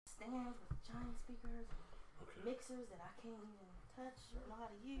stands with giant speakers, mixers that I can't even touch or know how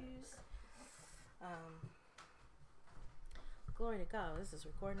to use. Glory to God. This is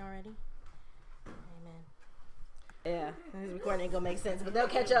recording already. Amen. Yeah, this recording ain't gonna make sense, but they'll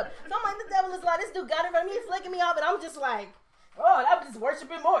catch up. So I'm like, the devil is like, this dude got in front of me, he's flicking me off, and I'm just like, oh, I'm just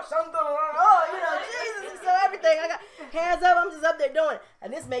worshiping more. Oh, you know, Jesus. And so everything, I got hands up, I'm just up there doing it.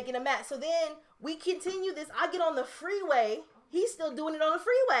 And this making a match. So then we continue this. I get on the freeway. He's still doing it on the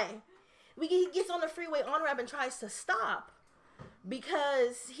freeway. He gets on the freeway on ramp and tries to stop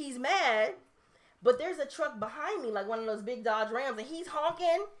because he's mad. But there's a truck behind me, like one of those big Dodge Rams, and he's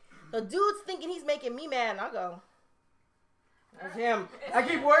honking. The dude's thinking he's making me mad, and I go, that's him. I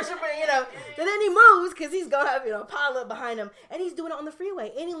keep worshiping, you know. So then he moves because he's going to have, a pile up behind him. And he's doing it on the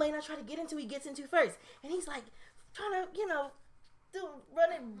freeway. Any lane I try to get into, he gets into first. And he's like trying to,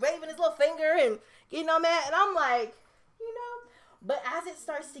 running, waving his little finger and getting all mad. And I'm like, But as it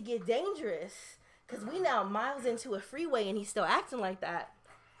starts to get dangerous, because we now miles into a freeway and he's still acting like that,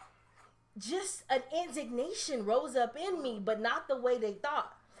 just an indignation rose up in me, but not the way they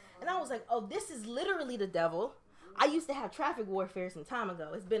thought. And I was like, oh, this is literally the devil. I used to have traffic warfare some time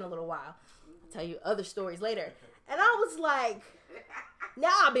ago. It's been a little while. I'll tell you other stories later. And I was like,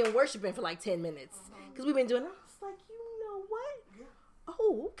 now I've been worshiping for like 10 minutes. Because we've been doing it. I was like, you know what?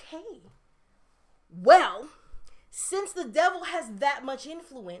 Oh, okay. Well, since the devil has that much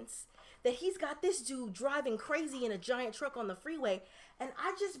influence, that he's got this dude driving crazy in a giant truck on the freeway, and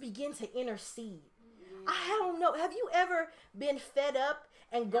I just begin to intercede. I don't know. Have you ever been fed up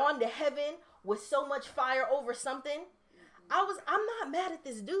and gone to heaven with so much fire over something? I'm not mad at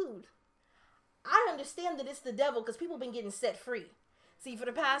this dude. I understand that it's the devil because people been getting set free. See, for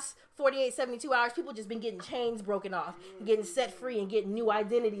the past 48, 72 hours, people just been getting chains broken off, and getting set free and getting new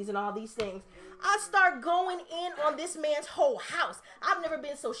identities and all these things. I start going in on this man's whole house. I've never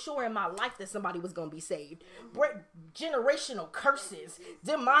been so sure in my life that somebody was going to be saved. Generational curses,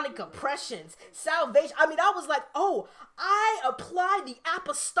 demonic oppressions, salvation. I mean, I was like, oh, I apply the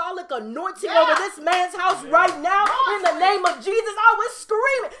apostolic anointing over this man's house right now in the name of Jesus. I was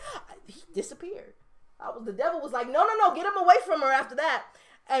screaming. He disappeared. The devil was like, no, get him away from her after that.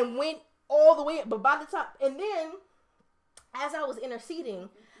 And went all the way in. But by the time, and then, as I was interceding,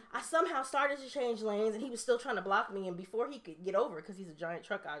 I somehow started to change lanes, and he was still trying to block me. And before he could get over, because he's a giant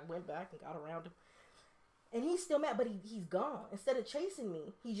truck, I went back and got around him. And he's still mad, but he's gone. Instead of chasing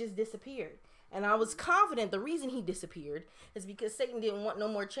me, he just disappeared. And I was confident the reason he disappeared is because Satan didn't want no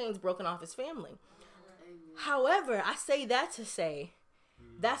more chains broken off his family. However, I say that to say,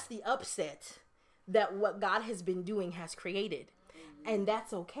 that's the upset that what God has been doing has created. And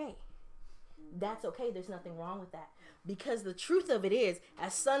that's okay. That's okay. There's nothing wrong with that. Because the truth of it is,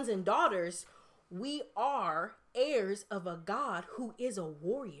 as sons and daughters, we are heirs of a God who is a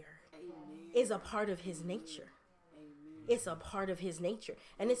warrior. Is a part of his nature. It's a part of his nature.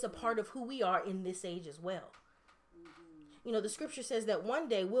 And it's a part of who we are in this age as well. The scripture says that one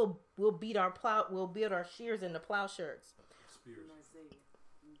day we'll beat our shears into plowshares. Spears.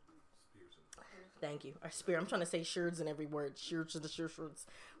 Thank you. Our spear. I'm trying to say sherds in every word. Sherds.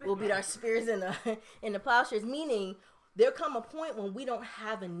 We'll beat our spears in the plowshares. Meaning, there'll come a point when we don't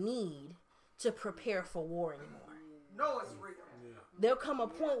have a need to prepare for war anymore. No, it's real. Yeah. There'll come a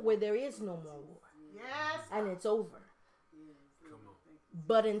point where there is no more war. Yes. And it's over. Come on.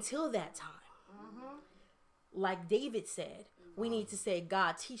 But until that time, like David said, we need to say,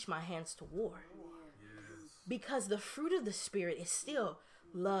 God, teach my hands to war. Yes. Because the fruit of the Spirit is still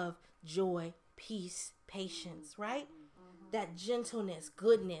love, joy, peace, patience, right? That gentleness,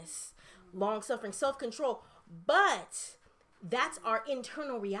 goodness, long-suffering, self-control. But that's our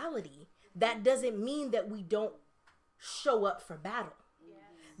internal reality. That doesn't mean that we don't show up for battle.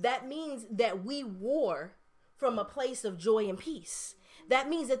 That means that we war from a place of joy and peace. That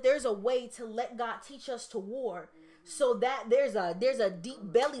means that there's a way to let God teach us to war, so that there's a deep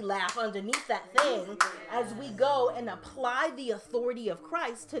belly laugh underneath that thing as we go and apply the authority of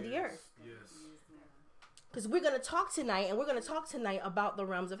Christ to the earth. Yes. Because we're going to talk tonight, about the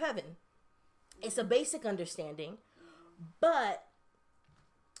realms of heaven. It's a basic understanding, but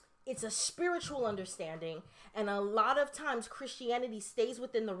it's a spiritual understanding. And a lot of times Christianity stays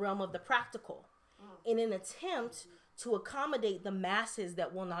within the realm of the practical in an attempt to accommodate the masses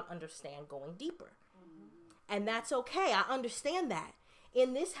that will not understand going deeper. And that's okay. I understand that.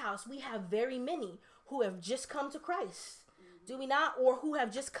 In this house, we have very many who have just come to Christ. Do we not? Or who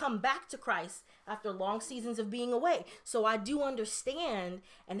have just come back to Christ after long seasons of being away. So I do understand,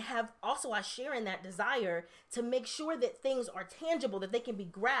 and I share in that desire to make sure that things are tangible, that they can be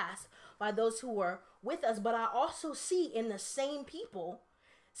grasped by those who are with us. But I also see in the same people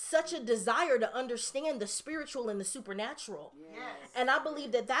such a desire to understand the spiritual and the supernatural. Yes. And I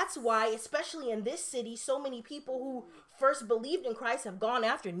believe that that's why, especially in this city, so many people who first believed in Christ have gone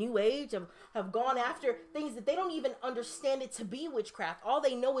after New Age, have gone after things that they don't even understand it to be witchcraft. All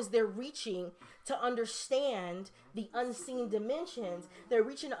they know is they're reaching to understand the unseen dimensions. They're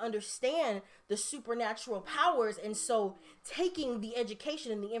reaching to understand the supernatural powers. And so taking the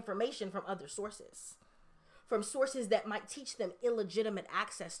education and the information from other sources, from sources that might teach them illegitimate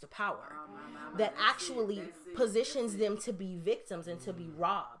access to power, that actually positions them to be victims and to be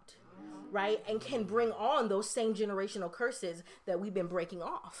robbed, right? And can bring on those same generational curses that we've been breaking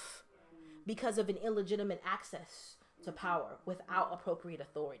off because of an illegitimate access to power without appropriate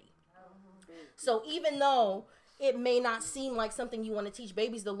authority. So even though it may not seem like something you want to teach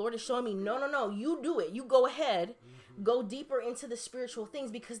babies, the Lord is showing me, no, you do it. You go ahead, go deeper into the spiritual things,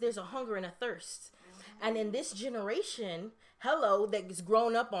 because there's a hunger and a thirst. And in this generation, that's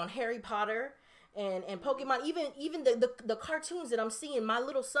grown up on Harry Potter and Pokemon, even the cartoons that I'm seeing my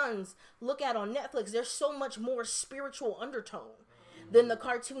little sons look at on Netflix, there's so much more spiritual undertone than the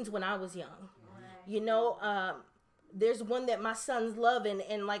cartoons when I was young. You know, there's one that my sons love,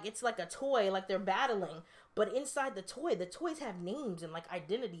 and like it's like a toy, like they're battling. But inside the toys have names and like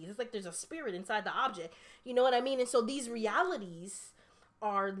identities. It's like there's a spirit inside the object. You know what I mean? And so these realities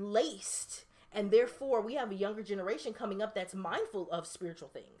are laced. And therefore, we have a younger generation coming up that's mindful of spiritual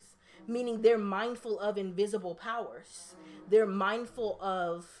things, meaning they're mindful of invisible powers. They're mindful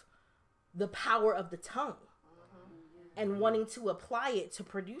of the power of the tongue and wanting to apply it to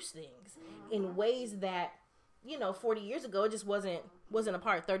produce things in ways that, 40 years ago, it just wasn't a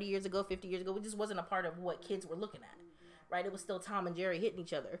part. 30 years ago, 50 years ago, it just wasn't a part of what kids were looking at, right? It was still Tom and Jerry hitting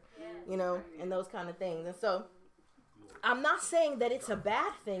each other, and those kind of things. And so I'm not saying that it's a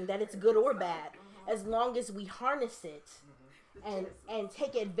bad thing, that it's good or bad, as long as we harness it and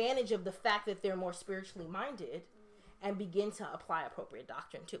take advantage of the fact that they're more spiritually minded and begin to apply appropriate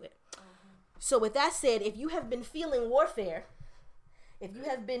doctrine to it. So with that said, if you have been feeling warfare, if you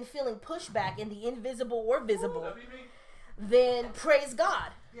have been feeling pushback in the invisible or visible, then praise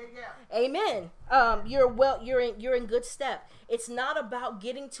God. Amen. You're in good step. It's not about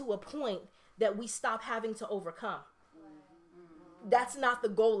getting to a point that we stop having to overcome. That's not the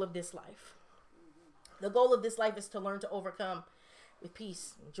goal of this life. The goal of this life is to learn to overcome with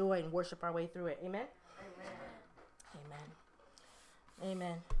peace and joy and worship our way through it. Amen?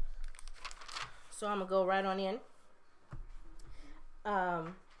 Amen. So I'm going to go right on in.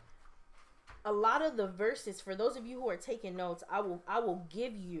 A lot of the verses, for those of you who are taking notes, I will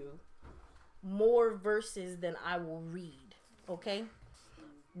give you more verses than I will read. Okay?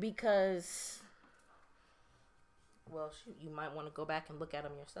 Because, well, shoot, you might want to go back and look at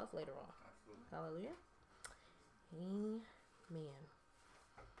them yourself later on. Hallelujah. Amen.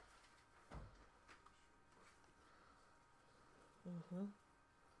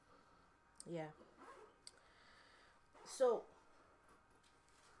 Yeah. So,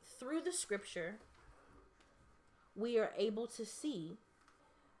 through the scripture, we are able to see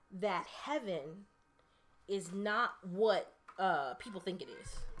that heaven is not what people think it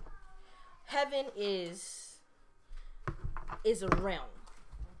is. Heaven is a realm,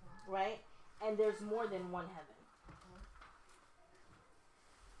 right? And there's more than one heaven.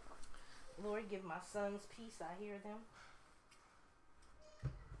 Lord, give my sons peace. I hear them.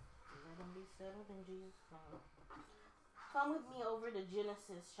 Let them be settled in Jesus' name. Come with me over to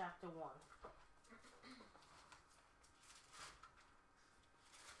Genesis chapter 1.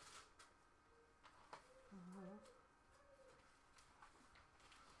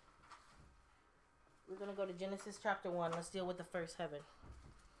 We're going to go to Genesis chapter 1. Let's deal with the first heaven.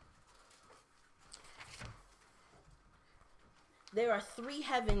 There are 3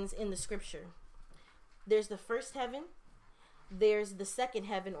 heavens in the scripture. There's the first heaven, there's the second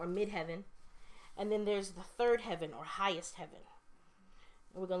heaven or mid-heaven, and then there's the third heaven or highest heaven.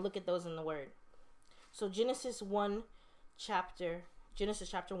 And we're going to look at those in the word. So Genesis chapter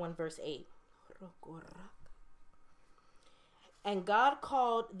 1 verse 8. And God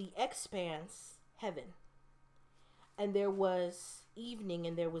called the expanse heaven, and there was evening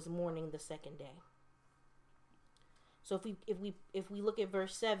and there was morning the second day. So if we look at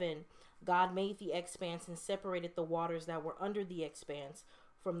verse 7, God made the expanse and separated the waters that were under the expanse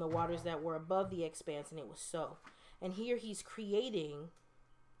from the waters that were above the expanse, and it was so. And here he's creating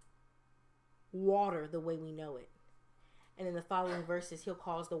water the way we know it. And in the following verses, he'll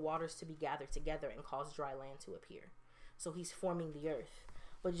cause the waters to be gathered together and cause dry land to appear. So he's forming the earth.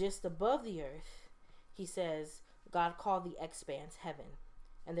 But just above the earth, he says, God called the expanse heaven.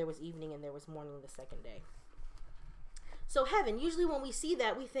 And there was evening and there was morning the second day. So heaven, usually when we see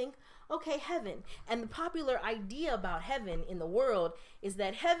that, we think, okay, heaven. And the popular idea about heaven in the world is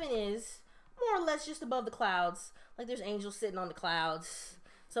that heaven is more or less just above the clouds. Like there's angels sitting on the clouds.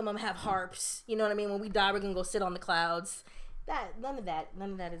 Some of them have harps. You know what I mean? When we die, we're going to go sit on the clouds. None of that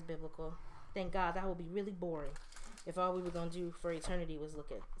is biblical. Thank God. That would be really boring if all we were going to do for eternity was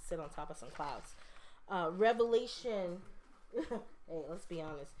sit on top of some clouds. Revelation. Hey, let's be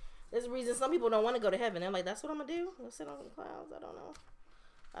honest. There's a reason some people don't want to go to heaven. They're like, that's what I'm going to do? I'm going to sit on some clouds? I don't know.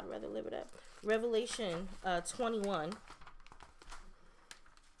 I'd rather live it up. Revelation 21.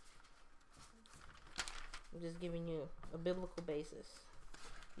 I'm just giving you a biblical basis.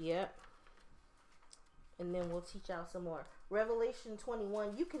 Yep. And then we'll teach out some more. Revelation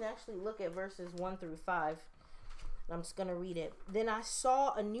 21, you can actually look at verses 1 through 5. I'm just going to read it. Then I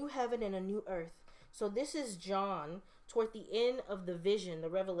saw a new heaven and a new earth. So this is John toward the end of the vision, the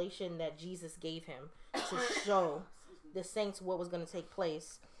revelation that Jesus gave him to show the saints what was going to take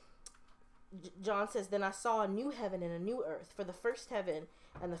place. John says, then I saw a new heaven and a new earth, for the first heaven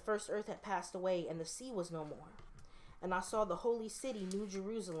and the first earth had passed away, and the sea was no more. And I saw the holy city, New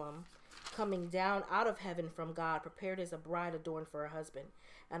Jerusalem, coming down out of heaven from God, prepared as a bride adorned for her husband.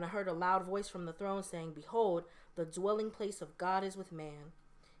 And I heard a loud voice from the throne saying, behold, the dwelling place of God is with man.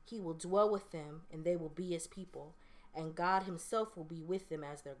 He will dwell with them, and they will be his people, and God himself will be with them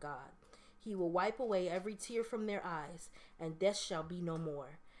as their God. He will wipe away every tear from their eyes, and death shall be no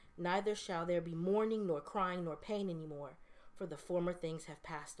more. Neither shall there be mourning, nor crying, nor pain any more, for the former things have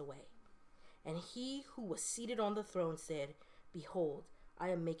passed away. And he who was seated on the throne said, behold, I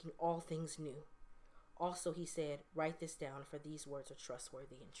am making all things new. Also he said, write this down, for these words are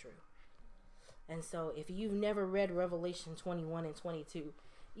trustworthy and true. And so if you've never read Revelation 21 and 22,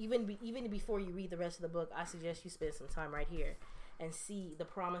 even before you read the rest of the book, I suggest you spend some time right here and see the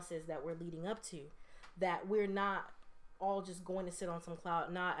promises that we're leading up to, that we're not all just going to sit on some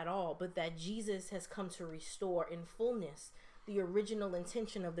cloud, not at all, but that Jesus has come to restore in fullness the original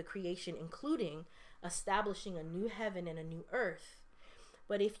intention of the creation, including establishing a new heaven and a new earth.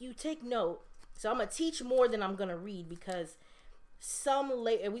 But if you take note, so I'm going to teach more than I'm going to read, because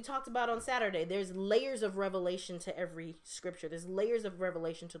we talked about on Saturday, there's layers of revelation to every scripture. There's layers of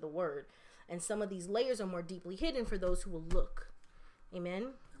revelation to the word. And some of these layers are more deeply hidden for those who will look. Amen?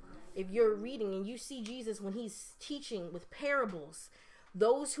 If you're reading and you see Jesus when he's teaching with parables,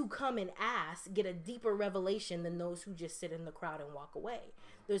 those who come and ask get a deeper revelation than those who just sit in the crowd and walk away.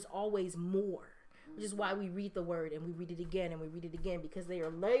 There's always more, which is why we read the word and we read it again and we read it again, because they are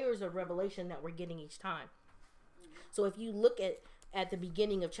layers of revelation that we're getting each time. So if you look at the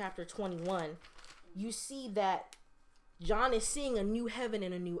beginning of chapter 21, you see that John is seeing a new heaven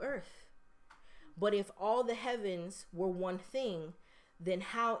and a new earth. But if all the heavens were one thing, then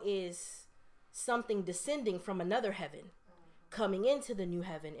how is something descending from another heaven coming into the new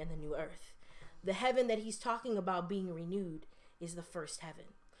heaven and the new earth? The heaven that he's talking about being renewed is the first heaven.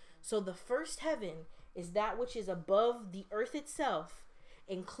 So the first heaven is that which is above the earth itself,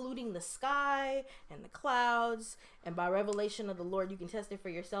 including the sky and the clouds, and by revelation of the Lord, you can test it for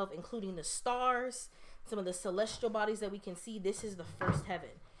yourself, including the stars, some of the celestial bodies that we can see. This is the first heaven,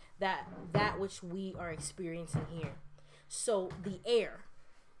 that which we are experiencing here. So the air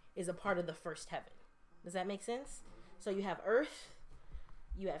is a part of the first heaven. Does that make sense? So you have earth,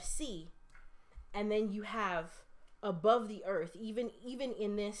 you have sea, and then you have above the earth, even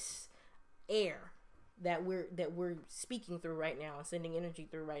in this air that we're speaking through right now and sending energy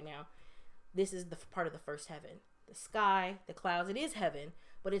through right now, this is the part of the first heaven. The sky, the clouds, it is heaven,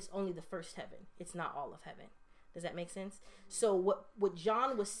 but it's only the first heaven. It's not all of heaven. Does that make sense? So what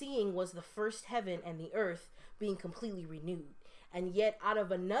John was seeing was the first heaven and the earth being completely renewed. And yet out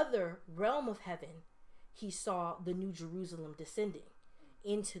of another realm of heaven, he saw the New Jerusalem descending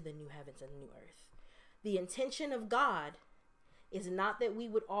into the new heavens and the new earth. The intention of God is not that we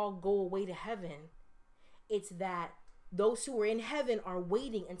would all go away to heaven. It's that those who are in heaven are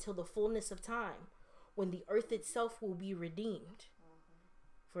waiting until the fullness of time, when the earth itself will be redeemed.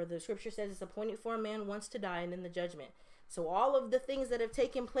 For the scripture says it's appointed for a man once to die, and then the judgment. So all of the things that have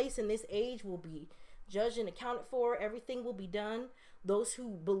taken place in this age will be judged and accounted for. Everything will be done. Those who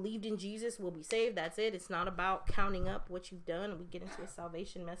believed in Jesus will be saved. That's it. It's not about counting up what you've done. We get into a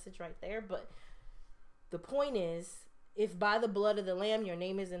salvation message right there. But the point is, if by the blood of the Lamb, your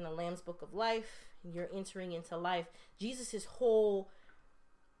name is in the Lamb's book of life, you're entering into life. Jesus' whole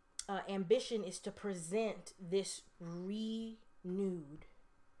ambition is to present this renewed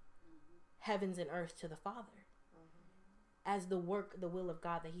heavens and earth to the Father as the will of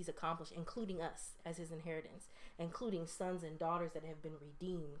God that he's accomplished, including us as his inheritance, including sons and daughters that have been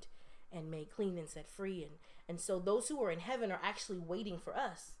redeemed and made clean and set free. And so those who are in heaven are actually waiting for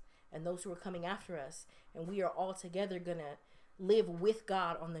us, and those who are coming after us. And we are all together going to live with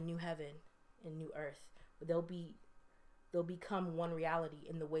God on the new heaven and new earth. They'll become one reality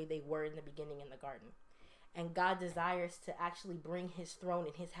in the way they were in the beginning in the garden. And God desires to actually bring his throne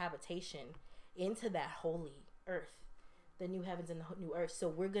and his habitation into that holy earth, the new heavens and the new earth. So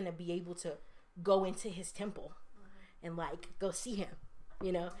we're going to be able to go into his temple and like go see him,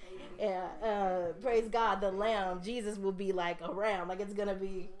 you know. Praise God, the Lamb, Jesus will be like around. Like it's going to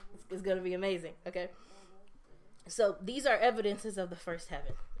be amazing. Okay. So these are evidences of the first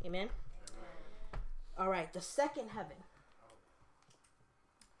heaven. Amen. All right. The second heaven.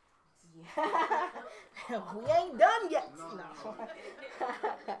 Yeah. We ain't done yet. No.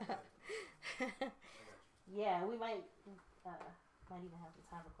 Yeah, we might even have some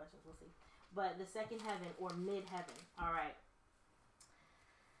time for questions. We'll see. But the second heaven or mid-heaven. All right.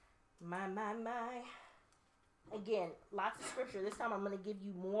 My. Again, lots of scripture. This time I'm going to give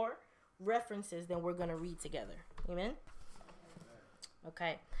you more references than we're going to read together. Amen?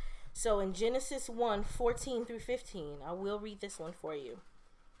 Okay. So in Genesis 1:14 through 15, I will read this one for you.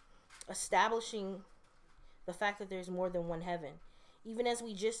 Establishing the fact that there's more than one heaven. Even as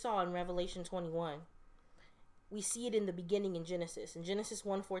we just saw in Revelation 21, we see it in the beginning in Genesis. In Genesis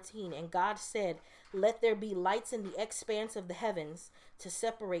 1:14, and God said, "Let there be lights in the expanse of the heavens to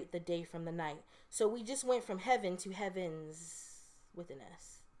separate the day from the night." So we just went from heaven to heavens with an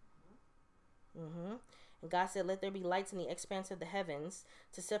S. And God said, "Let there be lights in the expanse of the heavens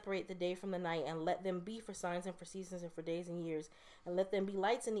to separate the day from the night, and let them be for signs and for seasons and for days and years. And let them be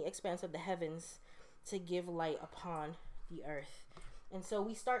lights in the expanse of the heavens to give light upon the earth." And so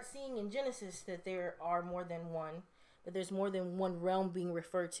we start seeing in Genesis that there are more than one, that there's more than one realm being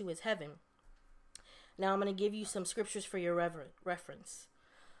referred to as heaven. Now I'm going to give you some scriptures for your reference.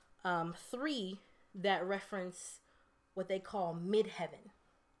 3 that reference what they call mid-heaven.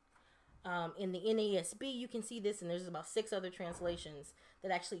 In the NASB, you can see this, and there's about 6 other translations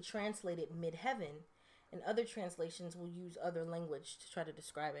that actually translated mid-heaven, and other translations will use other language to try to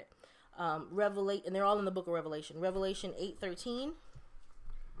describe it. And they're all in the book of Revelation. Revelation 8:13,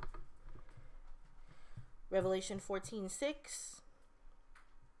 Revelation 14:6,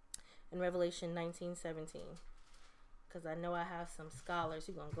 and Revelation 19:17. Because I know I have some scholars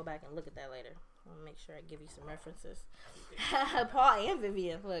who are going to go back and look at that later. I'll make sure I give you some references. Paul and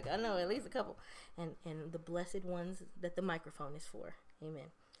Vivian. Look, I know at least a couple. And the blessed ones that the microphone is for.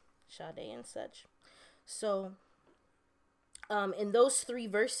 Amen. Sade and such. So, in those 3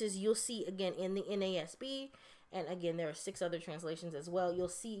 verses, you'll see, again, in the NASB, and again, there are 6 other translations as well, you'll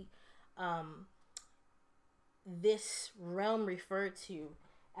see this realm referred to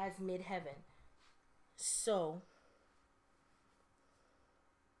as mid-heaven. So,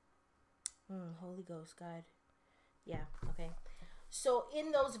 Holy Ghost, God. Yeah, okay. So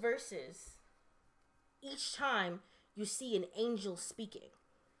in those verses, each time you see an angel speaking.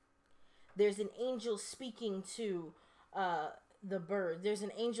 There's an angel speaking to the bird. There's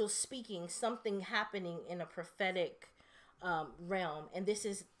an angel speaking, something happening in a prophetic realm. And this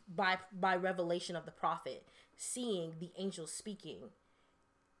is by revelation of the prophet, seeing the angel speaking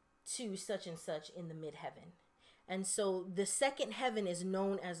to such and such in the mid-heaven. And so the second heaven is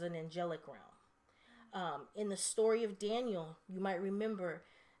known as an angelic realm. In the story of Daniel, you might remember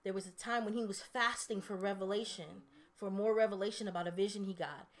there was a time when he was fasting for revelation, for more revelation about a vision he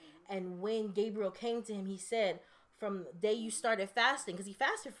got. And when Gabriel came to him, he said, from the day you started fasting, because he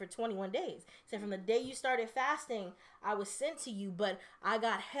fasted for 21 days. He said, from the day you started fasting, I was sent to you, but I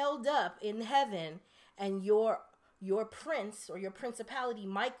got held up in heaven, and your prince or your principality,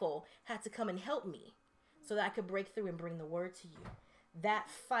 Michael, had to come and help me so that I could break through and bring the word to you. That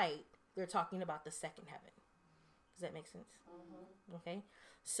fight, they're talking about the second heaven. Does that make sense? Mm-hmm. Okay.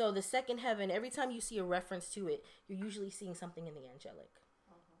 So the second heaven, every time you see a reference to it, you're usually seeing something in the angelic.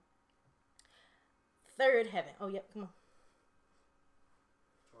 Third heaven. Oh, yep. Come on.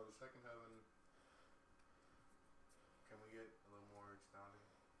 So the second heaven, can we get a little more expounding?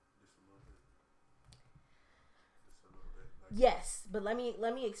 Just a little bit. Like yes, but let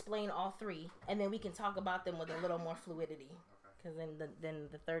me explain all 3, and then we can talk about them with a little more fluidity. Because then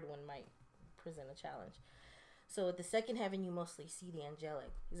the third one might present a challenge. So at the second heaven, you mostly see the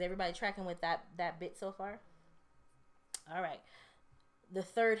angelic. Is everybody tracking with that bit so far? All right. The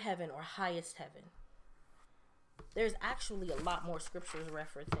third heaven or highest heaven. There's actually a lot more scriptures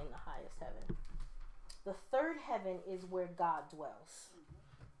referencing the highest heaven. The third heaven is where God dwells.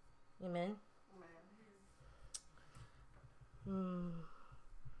 Amen?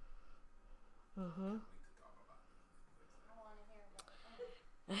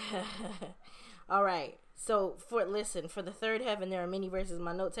 All right. So for the third heaven, there are many verses.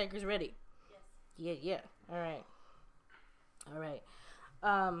 My note takers ready? Yes. Yeah. All right.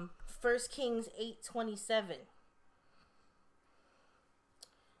 1 Kings 8:27.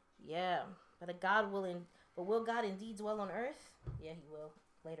 Yeah. But will God indeed dwell on earth? Yeah, he will.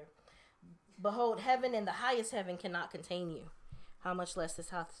 Later. Behold, heaven and the highest heaven cannot contain you. How much less this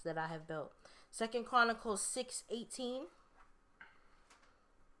house that I have built. 2 Chronicles 6:18.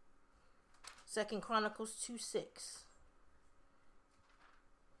 2 Chronicles 2:6.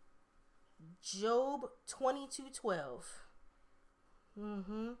 Job 22:12.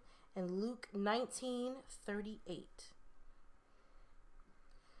 And Luke 19:38.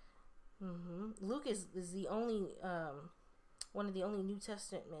 Luke is the only one of the only New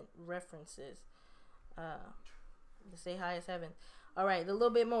Testament references to say highest heaven. All right, a little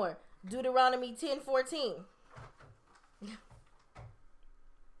bit more. Deuteronomy 10:14.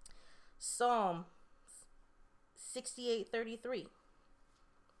 Psalm 68:33.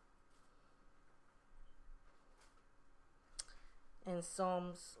 And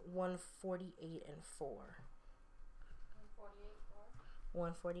Psalms 148:4.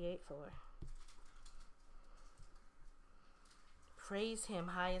 148:4. Praise him,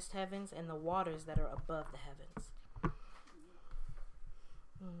 highest heavens, and the waters that are above the heavens.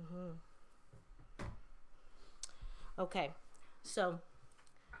 Okay, so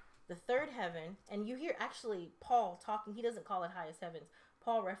the third heaven, and you hear actually Paul talking, he doesn't call it highest heavens.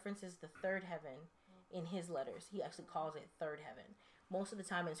 Paul references the third heaven in his letters. He actually calls it third heaven. Most of the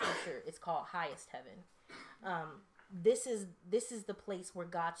time in scripture, it's called highest heaven. This is the place where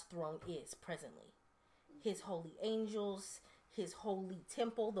God's throne is presently. His holy angels, his holy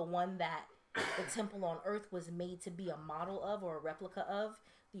temple, the one that the temple on earth was made to be a model of or a replica of.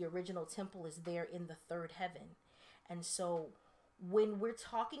 The original temple is there in the third heaven. And so when we're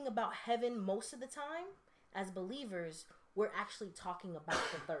talking about heaven most of the time, as believers, we're actually talking about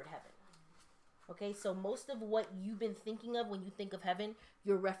the third heaven. Okay, so most of what you've been thinking of when you think of heaven,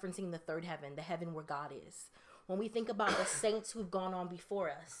 you're referencing the third heaven, the heaven where God is. When we think about the saints who've gone on before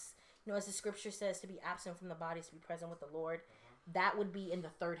us, you know, as the scripture says, to be absent from the body is to be present with the Lord, that would be in the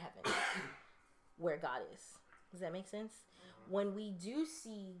third heaven where God is. Does that make sense? When we do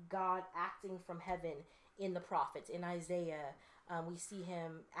see God acting from heaven in the prophets, in Isaiah, we see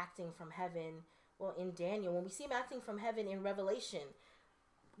him acting from heaven, well, in Daniel, when we see him acting from heaven in Revelation,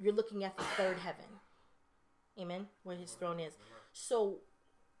 you're looking at the third heaven. Amen? Where his throne is. So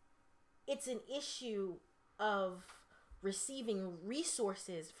it's an issue of receiving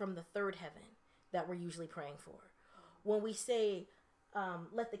resources from the third heaven that we're usually praying for. When we say,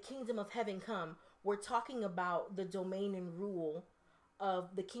 let the kingdom of heaven come, we're talking about the domain and rule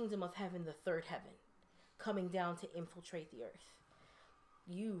of the kingdom of heaven, the third heaven, coming down to infiltrate the earth.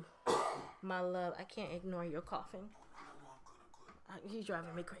 You, my love, I can't ignore your coughing. You're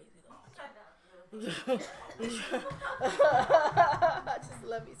driving me crazy. I just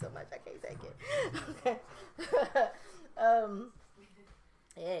love you so much. I can't take it. Okay.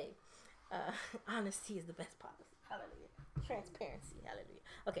 Hey, honesty is the best policy. Hallelujah. Transparency. Hallelujah.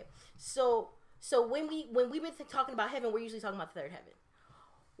 Okay. So when we've been talking about heaven, we're usually talking about the third heaven.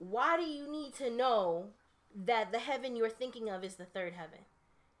 Why do you need to know that the heaven you're thinking of is the third heaven?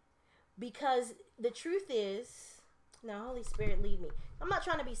 Because the truth is, now Holy Spirit lead me. I'm not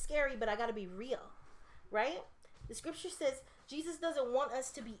trying to be scary, but I got to be real, right? The scripture says Jesus doesn't want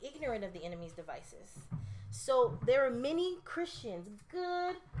us to be ignorant of the enemy's devices. So there are many Christians,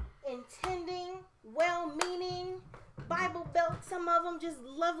 good, intending, well-meaning, Bible belt, some of them just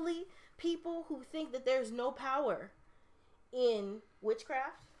lovely people who think that there's no power in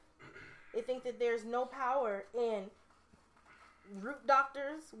witchcraft. They think that there's no power in root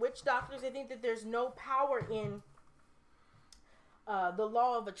doctors, witch doctors. They think that there's no power in the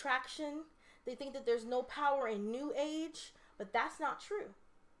law of attraction. They think that there's no power in New Age, but that's not true.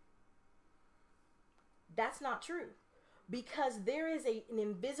 That's not true. Because there is an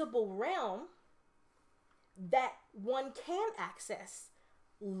invisible realm that one can access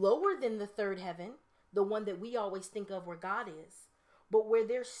lower than the third heaven, the one that we always think of where God is, but where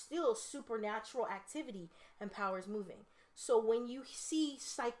there's still supernatural activity and powers moving. So when you see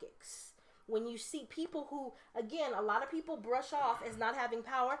psychics, when you see people who, again, a lot of people brush off as not having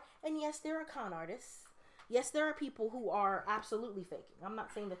power, and yes, there are con artists. Yes, there are people who are absolutely faking. I'm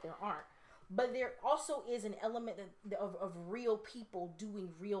not saying that there aren't. But there also is an element of real people doing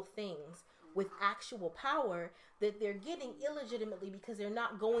real things with actual power that they're getting illegitimately because they're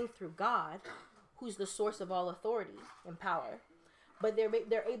not going through God, who's the source of all authority and power. But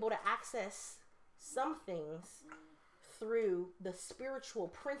they're able to access some things through the spiritual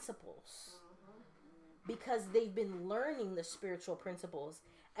principles because they've been learning the spiritual principles,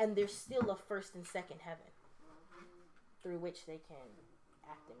 and there's still a first and second heaven through which they can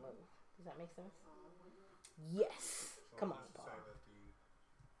act and move. Does that make sense? Yes. So Come on, just to Paul. say that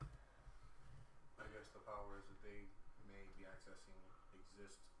I guess the powers that they may be accessing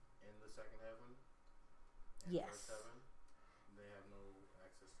exist in the second heaven. And Yes. Third heaven. They have no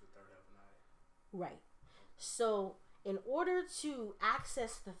access to the third heaven either. Right. So, in order to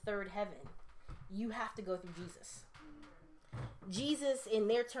access the third heaven, you have to go through Jesus. Jesus, in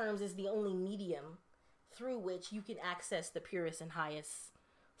their terms, is the only medium through which you can access the purest and highest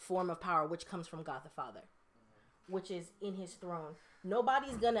form of power, which comes from God the Father, which is in his throne.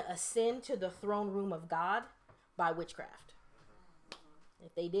 Nobody's going to ascend to the throne room of God by witchcraft.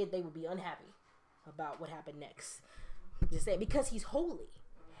 If they did, they would be unhappy about what happened next. Just saying, because he's holy.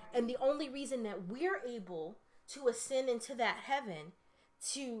 And the only reason that we're able to ascend into that heaven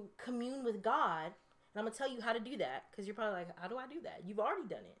to commune with God, and I'm going to tell you how to do that, because you're probably like, how do I do that? You've already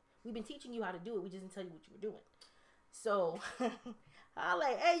done it. We've been teaching you how to do it. We just didn't tell you what you were doing. So, I'm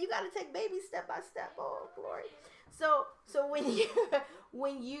like, hey, you got to take babies step by step. Oh, glory. So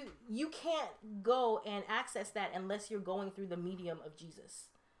when you can't go and access that unless you're going through the medium of Jesus.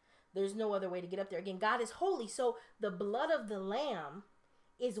 There's no other way to get up there. Again, God is holy. So the blood of the Lamb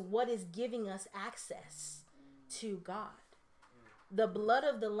is what is giving us access to God. The blood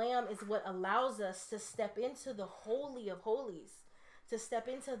of the Lamb is what allows us to step into the Holy of Holies, to step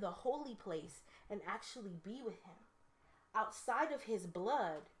into the holy place and actually be with him. Outside of his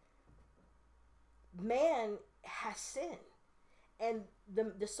blood, man has sinned. And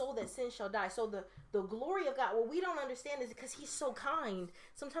the soul that sins shall die. So the glory of God, what we don't understand is because he's so kind,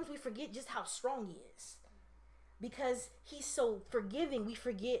 sometimes we forget just how strong he is. Because he's so forgiving, we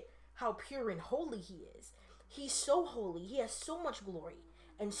forget how pure and holy he is. He's so holy. He has so much glory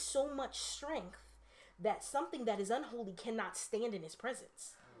and so much strength that something that is unholy cannot stand in his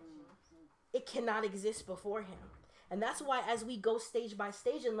presence. It cannot exist before him. And that's why as we go stage by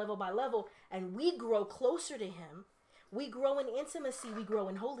stage and level by level, and we grow closer to him, we grow in intimacy, we grow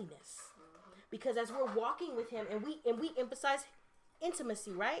in holiness. Because as we're walking with him, and we emphasize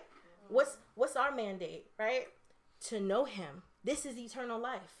intimacy, right? What's our mandate, right? To know him. This is eternal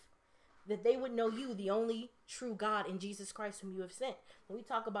life. That they would know you, the only true God, in Jesus Christ whom you have sent. And we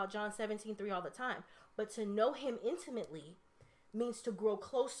talk about John 17:3 all the time. But to know him intimately means to grow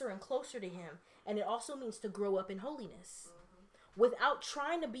closer and closer to him. And it also means to grow up in holiness. Without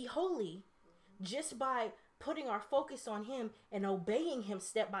trying to be holy, just by putting our focus on him and obeying him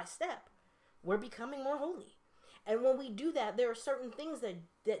step by step, we're becoming more holy. And when we do that, there are certain things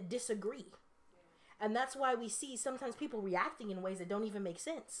that disagree. And that's why we see sometimes people reacting in ways that don't even make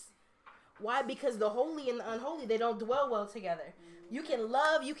sense. Why? Because the holy and the unholy, they don't dwell well together. You can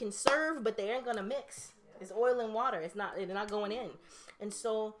love, you can serve, but they aren't going to mix. It's oil and water. They're not going in. And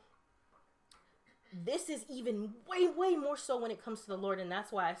so this is even way, way more so when it comes to the Lord. And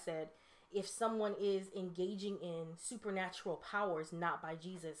that's why I said, if someone is engaging in supernatural powers not by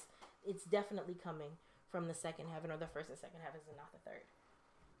Jesus, it's definitely coming from the second heaven, or the first and second heavens, and not the third.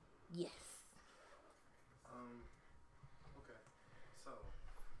 Yes. Okay. So,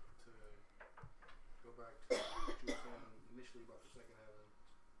 to go back to what you were saying initially about the second heaven,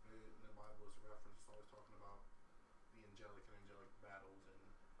 in the Bible is a reference, it's always talking about the angelic battles and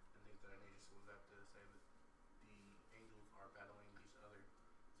things of that nature. So, was that to say that the angels are battling these other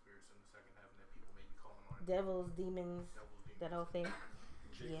spirits in the second heaven that people may be calling on? Devils, demons, that whole thing.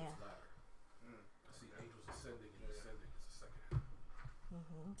 Jacob's Yeah. ladder. I see angels ascending and descending. It's a second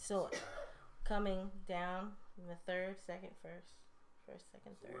heaven. So, coming down in the third, second, first,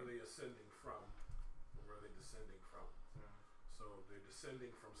 second, So where are third. they ascending from? Or where are they descending from? So they're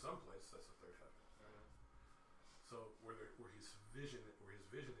descending from someplace. That's the third heaven. So where his vision is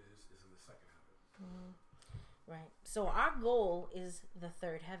in the second heaven. Right. So our goal is the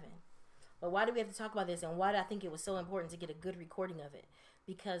third heaven. But why do we have to talk about this, and why do I think it was so important to get a good recording of it?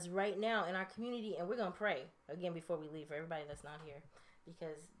 Because right now in our community, and we're going to pray again before we leave for everybody that's not here,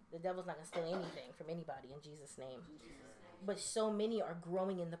 because the devil's not going to steal anything from anybody in Jesus' name. But so many are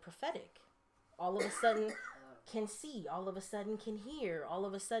growing in the prophetic. All of a sudden can see, all of a sudden can hear, all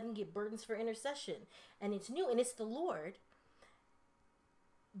of a sudden get burdens for intercession. And it's new, and it's the Lord.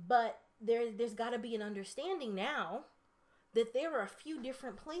 But there's got to be an understanding now that there are a few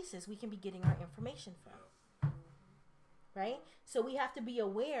different places we can be getting our information from. Right? So we have to be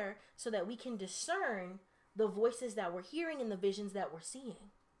aware so that we can discern the voices that we're hearing and the visions that we're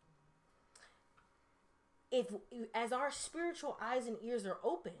seeing. As our spiritual eyes and ears are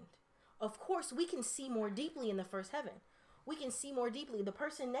opened, of course we can see more deeply in the first heaven. we can see more deeply. The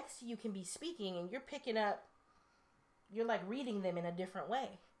person next to you can be speaking and you're picking up, you're like reading them in a different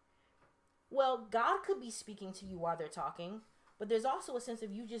way. Well, God could be speaking to you while they're talking, but there's also a sense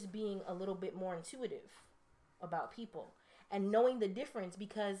of you just being a little bit more intuitive about people and knowing the difference,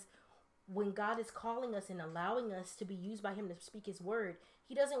 because when God is calling us and allowing us to be used by him to speak his word,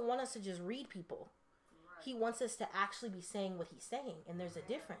 he doesn't want us to just read people. He wants us to actually be saying what he's saying, and there's a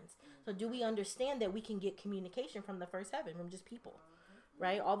difference. So do we understand that we can get communication from the first heaven, from just people,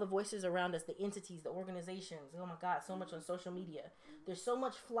 right? All the voices around us, the entities, the organizations. Oh my God, so much on social media. There's so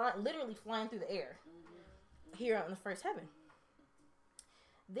much literally flying through the air here out in the first heaven.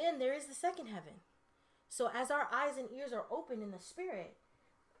 Then there is the second heaven. So as our eyes and ears are open in the spirit,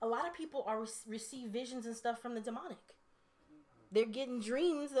 a lot of people are receive visions and stuff from the demonic. They're getting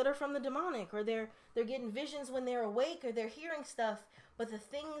dreams that are from the demonic, or they're getting visions when they're awake, or they're hearing stuff, but the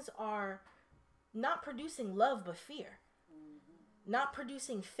things are not producing love but fear, not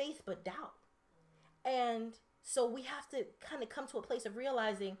producing faith but doubt. And so we have to kind of come to a place of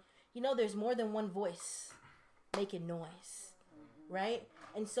realizing, there's more than one voice making noise, right?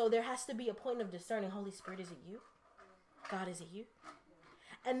 And so there has to be a point of discerning, Holy Spirit, is it you? God, is it you?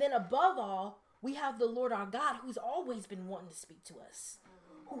 And then above all, we have the Lord our God, who's always been wanting to speak to us,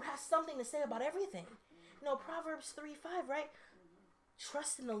 who has something to say about everything. Proverbs 3:5, right?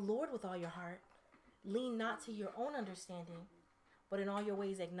 Trust in the Lord with all your heart. Lean not to your own understanding, but in all your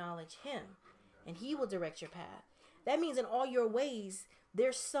ways acknowledge him, and he will direct your path. That means in all your ways,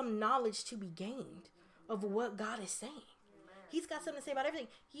 there's some knowledge to be gained of what God is saying. He's got something to say about everything.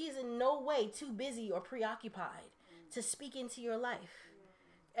 He is in no way too busy or preoccupied to speak into your life.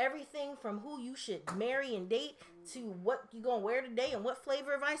 Everything from who you should marry and date to what you're going to wear today and what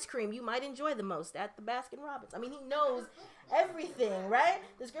flavor of ice cream you might enjoy the most at the Baskin Robbins. I mean, he knows everything, right?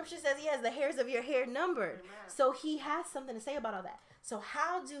 The scripture says he has the hairs of your hair numbered. So he has something to say about all that. So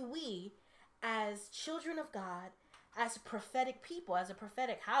how do we, as children of God, as prophetic people, as a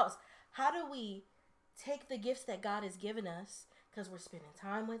prophetic house, how do we take the gifts that God has given us, because we're spending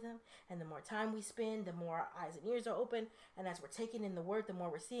time with him, and the more time we spend, the more our eyes and ears are open, and as we're taking in the word, the more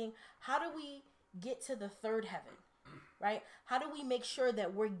we're seeing. How do we get to the third heaven, right? How do we make sure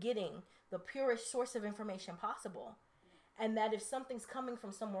that we're getting the purest source of information possible, and that if something's coming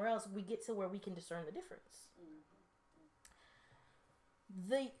from somewhere else, we get to where we can discern the difference?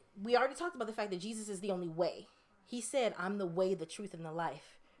 We already talked about the fact that Jesus is the only way. He said, I'm the way, the truth, and the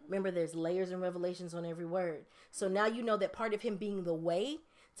life. Remember, there's layers and revelations on every word. So now you know that part of him being the way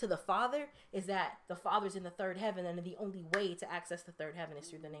to the Father is that the Father's in the third heaven, and the only way to access the third heaven is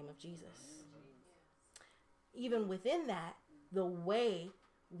through the name of Jesus. Even within that, the way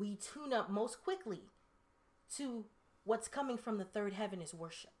we tune up most quickly to what's coming from the third heaven is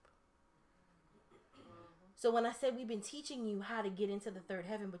worship. So when I said we've been teaching you how to get into the third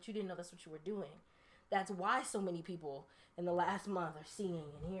heaven, but you didn't know that's what you were doing, that's why so many people in the last month are seeing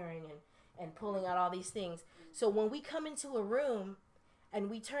and hearing and pulling out all these things. So when we come into a room and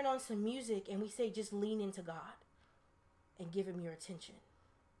we turn on some music and we say, just lean into God and give him your attention,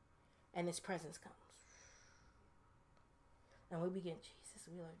 and his presence comes. And we begin, Jesus,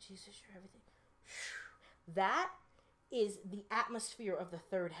 we love Jesus, you're everything. That is the atmosphere of the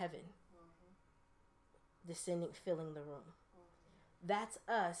third heaven descending, filling the room. That's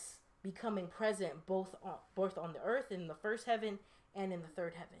us becoming present both on the earth, in the first heaven, and in the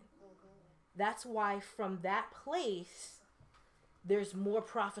third heaven. That's why from that place, there's more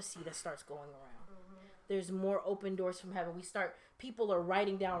prophecy that starts going around. There's more open doors from heaven. People are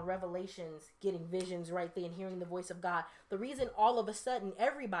writing down revelations, getting visions right there, and hearing the voice of God. The reason all of a sudden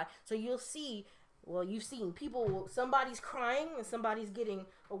everybody, so you'll see, you've seen people, somebody's crying and somebody's getting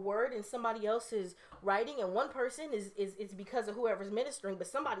a word and somebody else is writing, and one person is because of whoever's ministering, but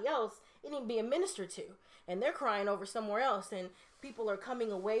somebody else isn't being ministered to, and they're crying over somewhere else, and people are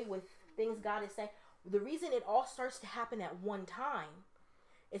coming away with things God is saying. The reason it all starts to happen at one time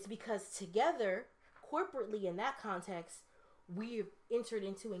is because together, corporately in that context, we've entered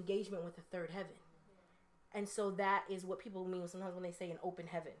into engagement with the third heaven. And so that is what people mean sometimes when they say an open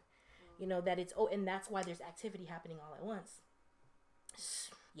heaven. That it's, and that's why there's activity happening all at once.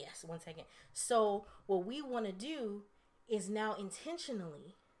 Yes, 1 second. So what we want to do is now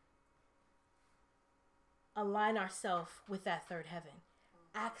intentionally align ourselves with that third heaven,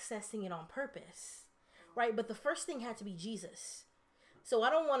 accessing it on purpose, right? But the first thing had to be Jesus. So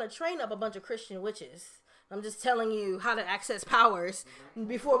I don't want to train up a bunch of Christian witches. I'm just telling you how to access powers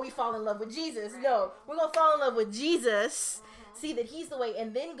before we fall in love with Jesus. No, we're going to fall in love with Jesus, see that he's the way,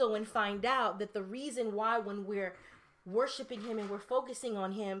 and then go and find out that the reason why when we're worshiping him and we're focusing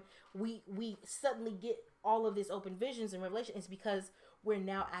on him, we suddenly get all of this open visions and revelation is because we're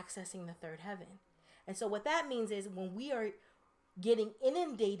now accessing the third heaven. And so what that means is when we are getting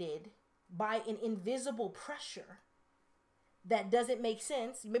inundated by an invisible pressure that doesn't make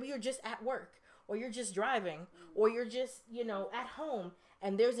sense, maybe you're just at work or you're just driving or you're just, at home,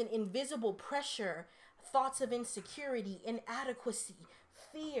 and there's an invisible pressure, thoughts of insecurity, inadequacy,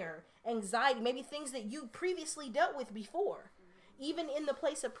 fear, anxiety, maybe things that you previously dealt with before, even in the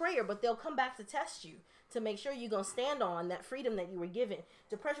place of prayer, but they'll come back to test you to make sure you're going to stand on that freedom that you were given.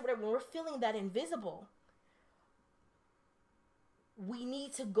 Depression, whatever, when we're feeling that invisible, we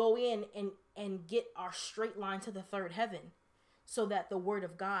need to go in and get our straight line to the third heaven so that the word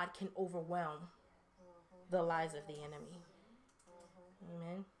of God can overwhelm the lies of the enemy.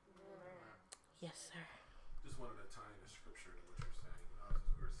 Amen. Yes, sir. Just wanted to tie in a scripture to what you're saying. As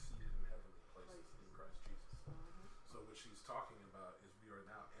we're seated in heavenly places in Christ Jesus. So what she's talking about is we are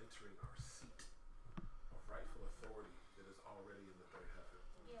now entering our seat of rightful authority that is already in the third heaven.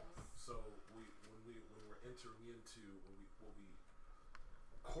 Yes. So when we're entering into what we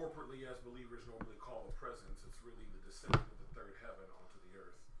corporately as believers normally call a presence, it's really the descending of the third heaven onto the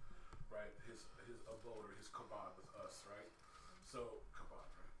earth, right? His abode or his kabod with us, right? So kabod,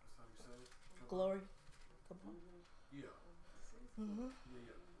 right? That's how you say it. Kabod? Glory. Come on. Yeah. Mm-hmm.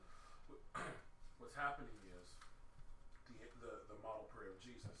 Yeah. What's happening is the model prayer of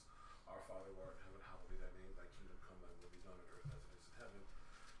Jesus: Our Father who art in heaven, hallowed be thy name. Thy kingdom come. Thy will be done on earth as it is in heaven.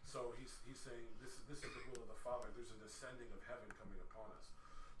 So he's saying this is the will of the Father. There's a descending of heaven coming upon us.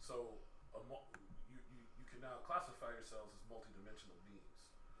 So you can now classify yourselves as multidimensional beings.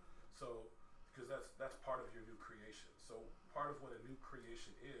 So because that's part of your new creation. So part of what a new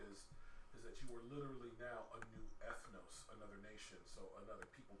creation is that you are literally now a new ethnos, another nation, so another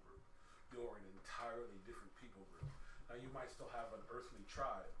people group. You're an entirely different people group. Now you might still have an earthly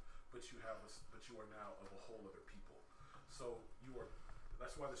tribe, but you are now of a whole other people. So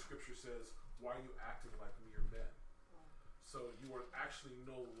that's why the scripture says, why are you acting like mere men? So you are actually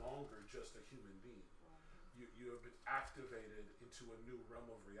no longer just a human being. You have been activated into a new realm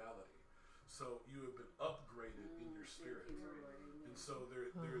of reality. So you have been upgraded in your spirit, and so there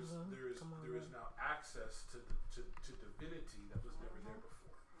is now access to divinity that was never there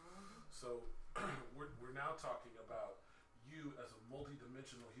before. So we're now talking about you as a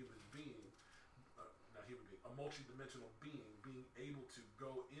multidimensional human being, a multidimensional being being able to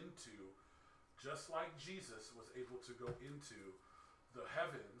go into, just like Jesus was able to go into the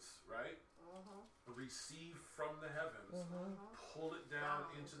heavens, right? Receive from the heavens, pull it down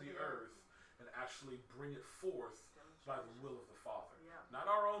into the earth, and actually bring it forth by the will of the Father. Not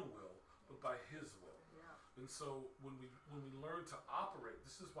our own will, but by His will. And so when we learn to operate,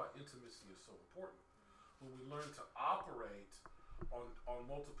 this is why intimacy is so important. When we learn to operate on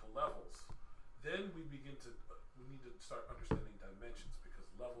multiple levels, then we need to start understanding dimensions, because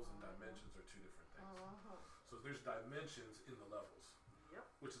levels and dimensions are two different things. So there's dimensions in the levels,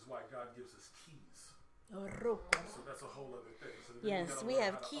 which is why God gives us keys. So that's a whole other thing. So yes, we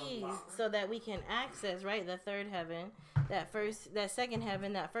have keys so that we can access, right, the third heaven, that second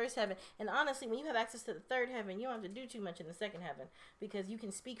heaven, that first heaven. And honestly, when you have access to the third heaven, you don't have to do too much in the second heaven, because you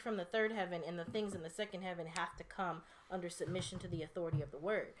can speak from the third heaven, and the things in the second heaven have to come under submission to the authority of the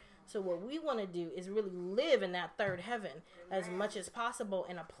word. So what we want to do is really live in that third heaven as much as possible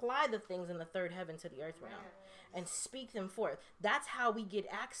and apply the things in the third heaven to the earth realm and speak them forth. That's how we get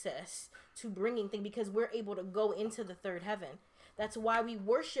access to bringing things, because we're able to go into the third heaven. That's why we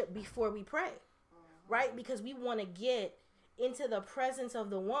worship before we pray, right? Because we want to get into the presence of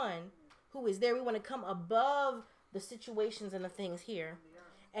the one who is there. We want to come above the situations and the things here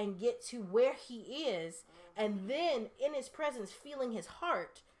and get to where he is. And then in his presence, feeling his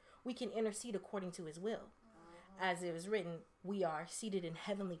heart, we can intercede according to his will. As it was written, we are seated in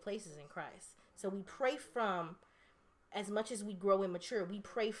heavenly places in Christ. So we pray from, as much as we grow and mature, we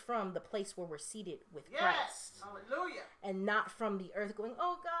pray from the place where we're seated with Christ. Hallelujah. And not from the earth going,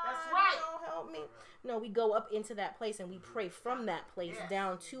 oh God, that's right. Oh, help me. No, we go up into that place and we pray from that place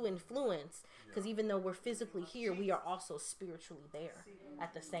down to influence. Because even though we're physically here, we are also spiritually there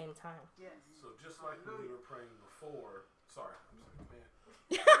at the same time. Yes. So just like when we were praying before, sorry, man.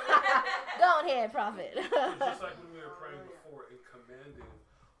 Go ahead, prophet. Just like when we were praying before and commanding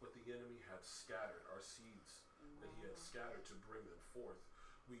what the enemy had scattered, our seeds that he had scattered to bring them forth,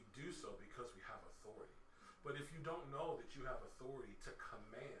 we do so because we have authority. But if you don't know that you have authority to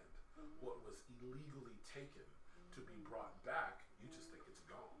command what was illegally taken to be brought back, you just think it's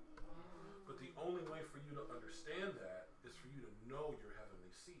gone. But the only way for you to understand that is for you to know your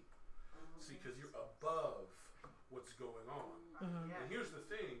heavenly seat. See, because you're above what's going on. And here's the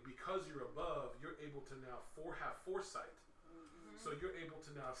thing, because you're above, you're able to now have foresight. So you're able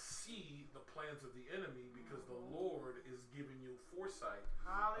to now see the plans of the enemy because the Lord is giving you foresight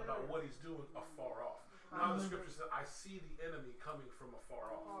about what he's doing afar off. Now the scripture says, I see the enemy coming from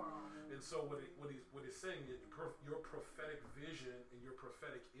afar off. And so what he's saying is your prophetic vision and your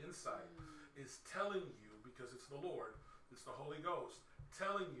prophetic insight is telling you, because it's the Lord, it's the Holy Ghost,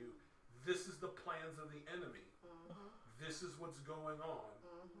 telling you this is the plans of the enemy. This is what's going on.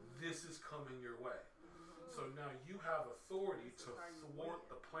 This is coming your way. So now you have authority to thwart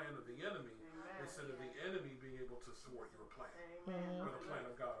the plan of the enemy instead of the enemy being able to thwart your plan or the plan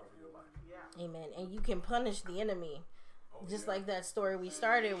of God over your life. Amen. And you can punish the enemy, just like that story we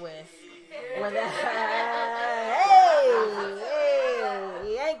started with. When that,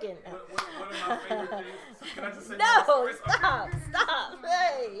 hey, yanking. One of my favorite things. Can I just say no, stop.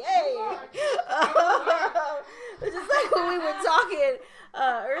 Hey. It's just like when we were talking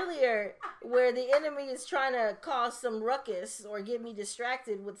earlier, where the enemy is trying to cause some ruckus or get me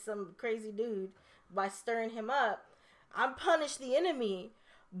distracted with some crazy dude by stirring him up. I punish the enemy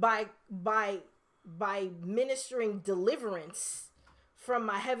by ministering deliverance from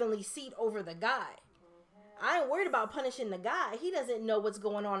my heavenly seat over the guy. I ain't worried about punishing the guy. He doesn't know what's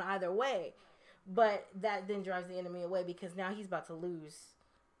going on either way. But that then drives the enemy away because now he's about to lose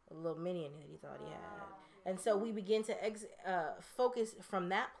a little minion that he thought he had. And so we begin to focus from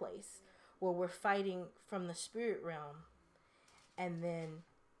that place where we're fighting from the spirit realm. And then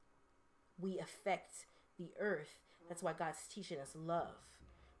we affect the earth. That's why God's teaching us love.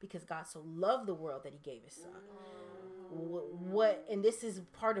 Because God so loved the world that he gave his son. And this is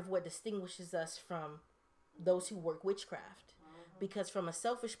part of what distinguishes us from those who work witchcraft. Because from a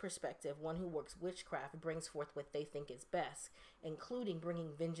selfish perspective, one who works witchcraft brings forth what they think is best, including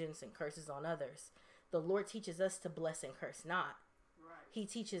bringing vengeance and curses on others. The Lord teaches us to bless and curse not. He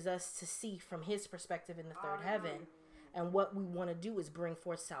teaches us to see from his perspective in the third heaven. And what we want to do is bring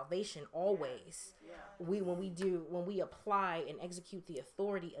forth salvation always. When we apply and execute the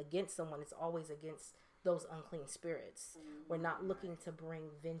authority against someone, it's always against those unclean spirits. We're not looking to bring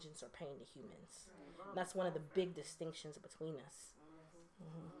vengeance or pain to humans. And that's one of the big distinctions between us.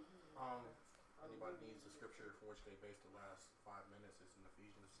 Anybody needs the scripture for which they based the last 5 minutes? It's in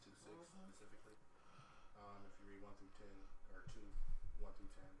Ephesians 2:6 specifically. If you read 1 through 10 or 1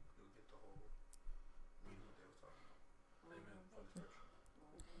 through 10, you'll get the whole meaning what they was talking about. Amen. From the scripture.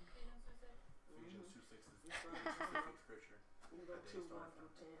 Ephesians 2:6 is the specific scripture that they started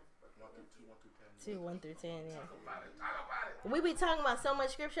from. 1 through 10, yeah. We be talking about so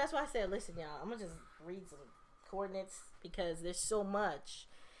much scripture. That's why I said, listen, y'all, I'm going to just read some coordinates because there's so much.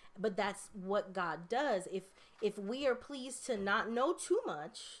 But that's what God does. If we are pleased to not know too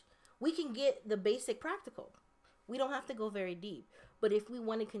much, we can get the basic practical. We don't have to go very deep. But if we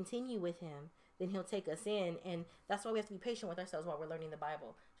want to continue with him, then he'll take us in. And that's why we have to be patient with ourselves while we're learning the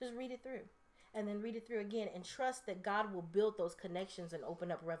Bible. Just read it through. And then read it through again and trust that God will build those connections and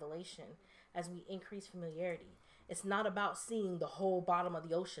open up revelation as we increase familiarity. It's not about seeing the whole bottom of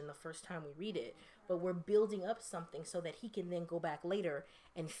the ocean the first time we read it, but we're building up something so that he can then go back later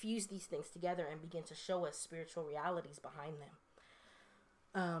and fuse these things together and begin to show us spiritual realities behind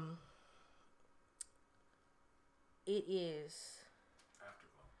them. It is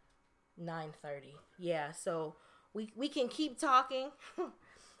 9:30. Yeah, so we can keep talking.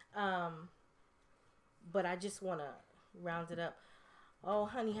 But I just want to round it up. Oh,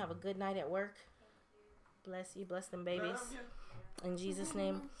 honey, have a good night at work. Bless you. Bless them babies. In Jesus'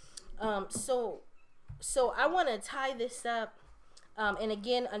 name. So I want to tie this up. And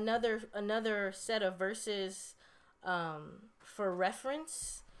again, another set of verses for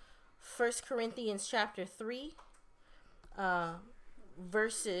reference. 1 Corinthians chapter 3,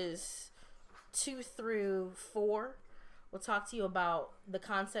 verses 2 through 4. We'll talk to you about the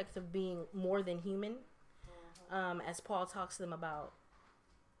concept of being more than human. As Paul talks to them about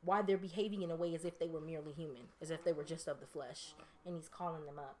why they're behaving in a way as if they were merely human, as if they were just of the flesh, and he's calling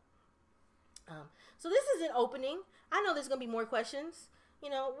them up. So this is an opening. I know there's going to be more questions. We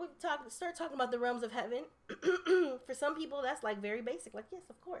start talking about the realms of heaven. For some people, that's like very basic, like, yes,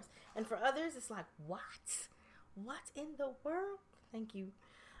 of course. And for others, it's like, what in the world? Thank you.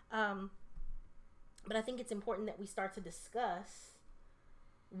 But I think it's important that we start to discuss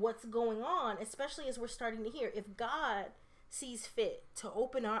what's going on, especially as we're starting to hear. If God sees fit to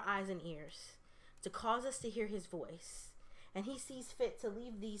open our eyes and ears, to cause us to hear his voice, and he sees fit to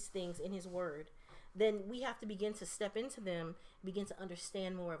leave these things in his word, then we have to begin to step into them, begin to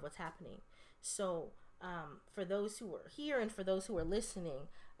understand more of what's happening. So for those who are here and for those who are listening,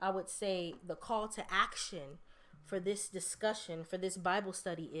 I would say the call to action for this discussion, for this Bible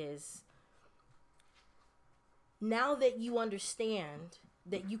study is now that you understand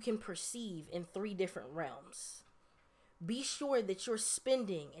that you can perceive in 3 different realms, be sure that you're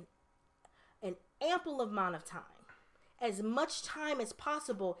spending an ample amount of time, as much time as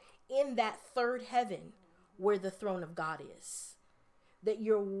possible, in that 3rd heaven where the throne of God is. That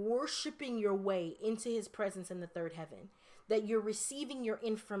you're worshiping your way into his presence in the 3rd heaven. That you're receiving your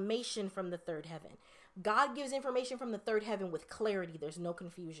information from the 3rd heaven. God gives information from the 3rd heaven with clarity. There's no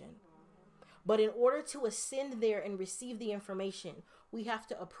confusion. But in order to ascend there and receive the information, we have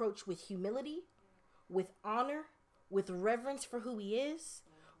to approach with humility, with honor, with reverence for who he is.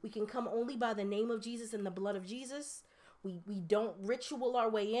 We can come only by the name of Jesus and the blood of Jesus. We don't ritual our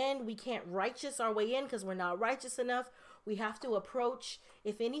way in. We can't righteous our way in because we're not righteous enough. We have to approach,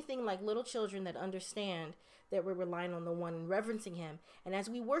 if anything, like little children that understand that we're relying on the one and reverencing him. And as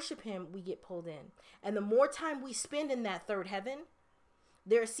we worship him, we get pulled in. And the more time we spend in that 3rd heaven,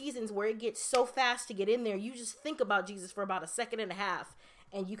 there are seasons where it gets so fast to get in there. You just think about Jesus for about a second and a half,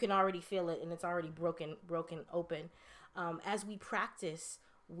 and you can already feel it, and it's already broken open. As we practice,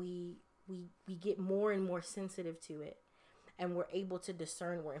 we get more and more sensitive to it, and we're able to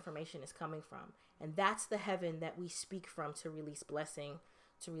discern where information is coming from. And that's the heaven that we speak from to release blessing,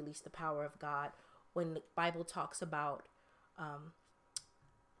 to release the power of God. When the Bible talks about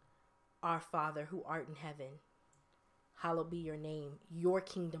our Father who art in heaven, hallowed be your name, your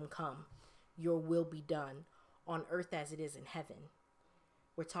kingdom come, your will be done on earth as it is in heaven.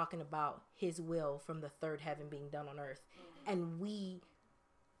 We're talking about his will from the 3rd heaven being done on earth. And we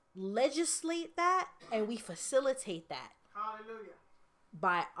legislate that and we facilitate that. Hallelujah.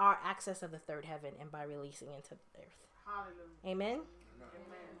 By our access of the 3rd heaven and by releasing into the earth. Hallelujah. Amen?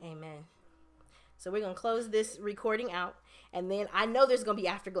 Amen. Amen. So we're going to close this recording out. And then I know there's going to be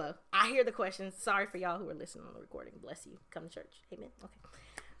afterglow. I hear the questions. Sorry for y'all who are listening on the recording. Bless you. Come to church. Amen. Okay.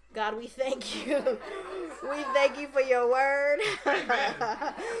 God, we thank you. We thank you for your word.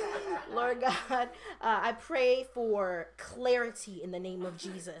 Lord God, I pray for clarity in the name of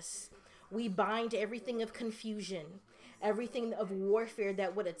Jesus. We bind everything of confusion, everything of warfare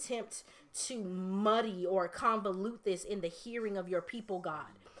that would attempt to muddy or convolute this in the hearing of your people, God.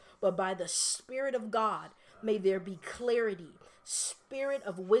 But by the Spirit of God, may there be clarity, spirit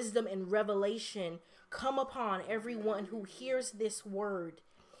of wisdom and revelation come upon everyone who hears this word,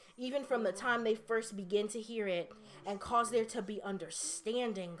 even from the time they first begin to hear it, and cause there to be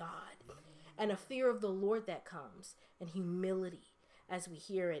understanding, God, and a fear of the Lord that comes, and humility as we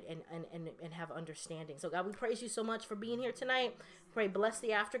hear it and have understanding. So God, we praise you so much for being here tonight. Pray bless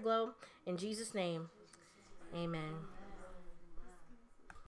the afterglow. In Jesus' name, amen.